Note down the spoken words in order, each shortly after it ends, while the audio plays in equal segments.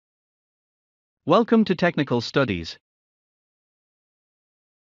Welcome to Technical Studies.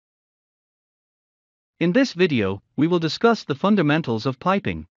 In this video, we will discuss the fundamentals of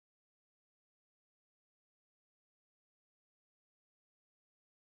piping.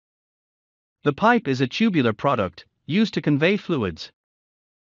 The pipe is a tubular product, used to convey fluids.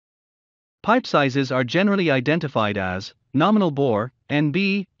 Pipe sizes are generally identified as nominal bore,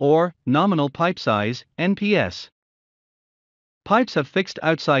 NB, or nominal pipe size, NPS. Pipes have fixed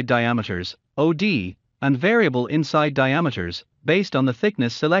outside diameters, OD, and variable inside diameters, based on the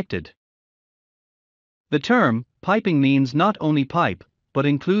thickness selected. The term piping means not only pipe, but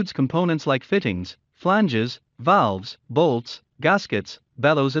includes components like fittings, flanges, valves, bolts, gaskets,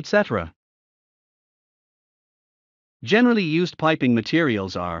 bellows, etc. Generally used piping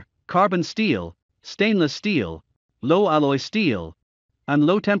materials are carbon steel, stainless steel, low alloy steel, and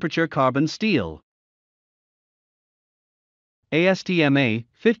low temperature carbon steel. ASTM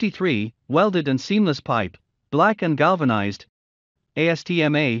 53, welded and seamless pipe, black and galvanized.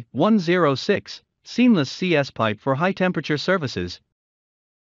 ASTM 106, seamless CS pipe for high temperature services.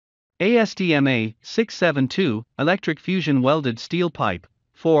 ASTM 672, electric fusion welded steel pipe,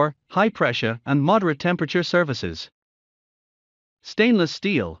 for high pressure and moderate temperature services. Stainless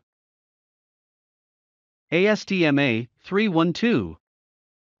steel. ASTM 312,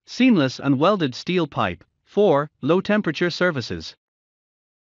 seamless and welded steel pipe, for low temperature services.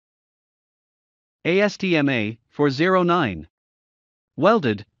 ASTM 409,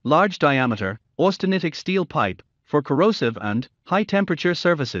 welded, large diameter, austenitic steel pipe, for corrosive and high temperature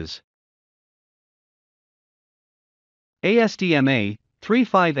services. ASTM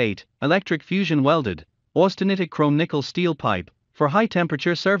 358, electric fusion welded, austenitic chrome nickel steel pipe, for high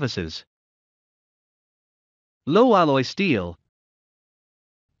temperature services. Low alloy steel.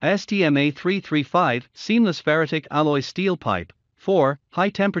 ASTM 335, seamless ferritic alloy steel pipe, for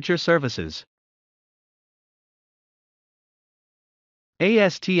high temperature services.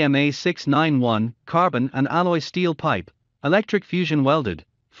 ASTM 691, carbon and alloy steel pipe, electric fusion welded,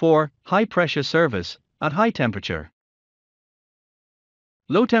 for high pressure service, at high temperature.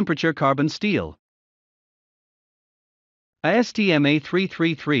 Low temperature carbon steel. ASTM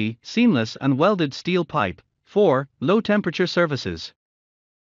 333, seamless and welded steel pipe, for low temperature services.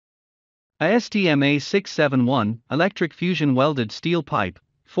 ASTM 671, electric fusion welded steel pipe,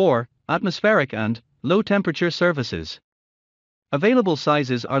 for atmospheric and low temperature services. Available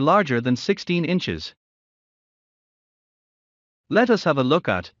sizes are larger than 16 inches. Let us have a look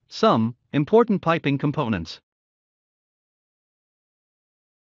at some important piping components.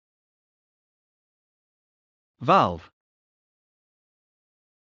 Valve,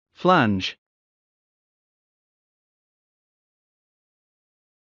 flange,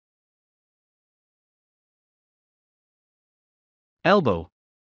 elbow,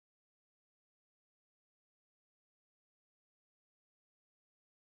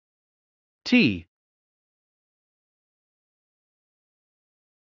 T,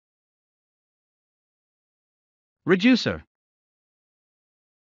 reducer,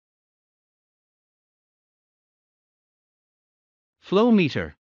 flow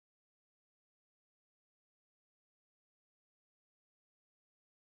meter,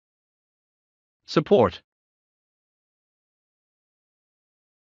 support,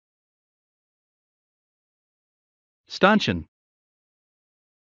 stanchion,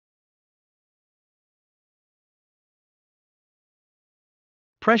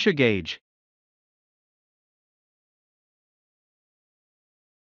 pressure gauge,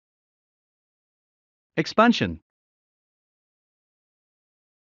 expansion,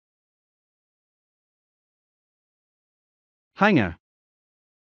 hanger,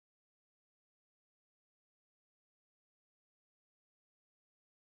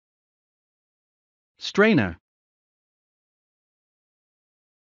 strainer,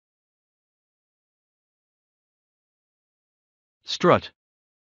 strut.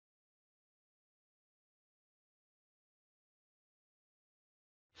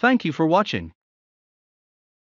 Thank you for watching.